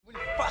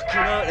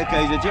the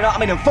geezer, do you know what I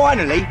mean? And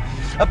finally,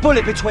 a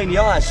bullet between the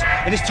eyes.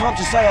 And it's time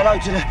to say hello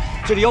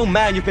to the old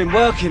man you've been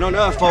working on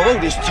Earth for all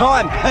this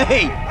time,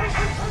 Pete.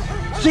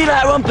 See you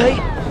later on, Pete.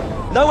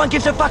 No one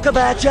gives a fuck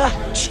about ya.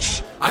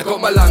 I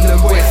got my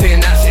London boys saying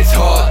that shit's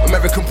hard,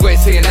 American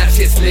boys saying that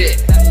shit's lit.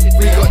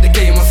 We got the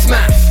game on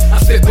smash, I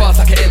spit bars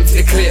like an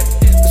empty clip.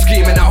 I'm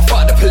screaming out,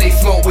 fuck the police,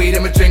 smoke weed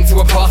and a drink till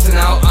we're passing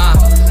out.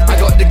 I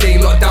got the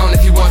game locked down,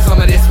 if you want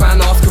some of this, man,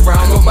 ask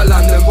around. Got my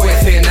London boys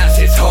saying that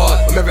shit's hard,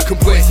 American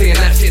boys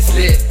saying that shit's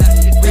lit.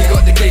 We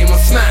got the game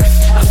on smash,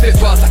 I spit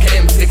bars like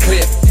an empty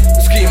clip.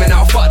 I'm screaming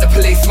out, fuck the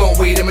police,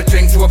 smoke weed and a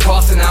drink till we're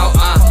passing out.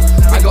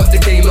 I got the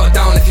game locked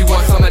down, if you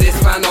want some of this,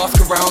 man, ask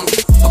around.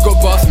 I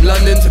got bars from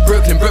London to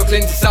Brooklyn,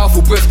 Brooklyn to South,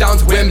 or Bush down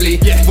to Wembley.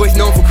 Boys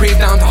known for Queens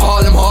down to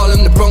Harlem,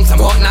 Harlem, the Bronx, I'm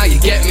hot now, you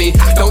get me.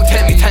 Don't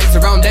tempt me, tanks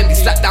around empty,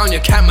 slap down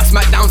your cam, my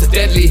smackdowns are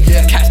deadly.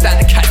 Catch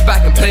that, the catch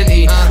back and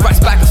plenty.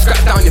 Rats back and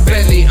scratch down your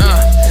Bentley.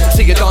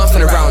 See you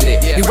dancing around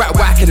it, you rat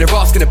whack and they're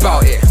asking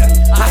about it.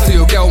 I saw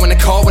your girl in the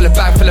car with a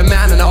bag full of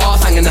man and her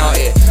arse hanging out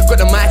it. Got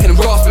the mic and I'm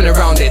rasping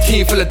around it,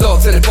 team full of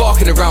dogs and they're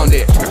barking around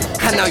it.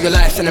 And now your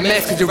life's in a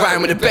mess cause you're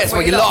riding with the best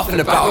while you're laughing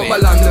about it. I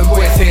got my London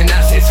boys saying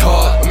that shit's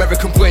hard,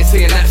 American boys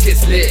saying that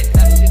shit's lit.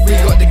 We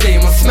got the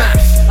game on smash,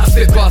 I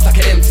spit bars like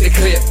an empty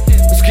clip.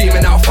 I'm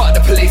screaming out, fuck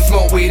the police,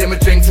 smoke weed and a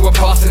drink till we're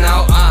passing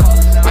out.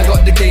 I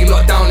got the game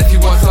locked down, if you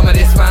want some of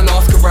this, man,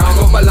 ask around.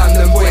 Got my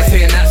London boys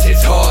saying that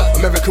shit's hard,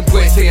 American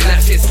boys saying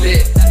that shit's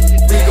lit.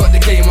 We got the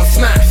game on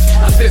smash,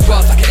 I spit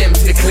bars like an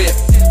empty clip.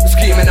 I'm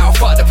screaming out,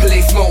 fuck the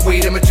police, smoke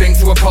weed and a drink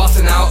till we're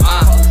passing out.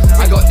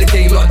 I got the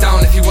game locked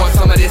down, if you want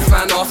some of this,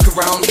 man, ask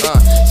around.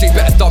 So you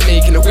better stop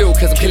making a wheel,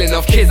 cause I'm killing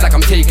off kids like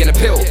I'm taking a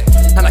pill.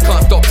 And I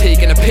can't stop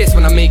taking a piss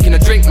when I'm making a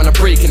drink, when I'm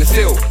breaking the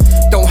seal.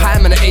 Don't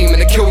hide, man, I aim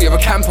and I kill, you're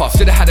a camper.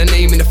 Should've had a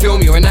name in the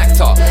film, you're an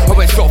actor. I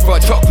went shot for a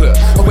chocolate,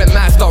 I went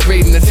mad, start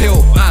raiding the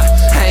till.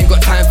 I ain't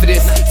got time for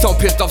this, so I'm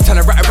pissed off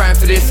trying to rat around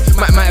for this.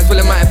 Might as well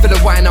a mind for the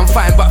wine, I'm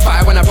fine, but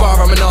fire when I bar,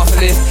 I'm an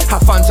arsonist.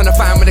 Have fun trying to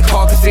find where the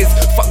carcass is,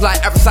 fuck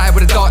like outside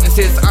where the darkness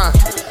is.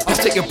 I'll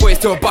stick your boys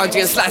to a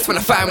bungee and slice when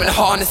I find where the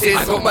harness is.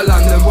 I got my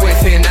London boys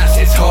saying that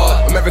shit's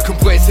hard, American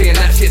boys saying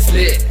that shit's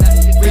lit.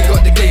 We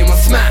got the game on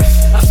smash,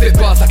 I spit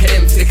bars like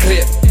an empty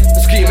clip.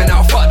 I'm screaming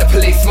out, fuck the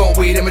police, smoke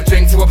weed and a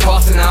drink till we're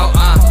passing out.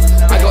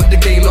 I got the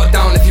game locked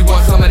down, if you want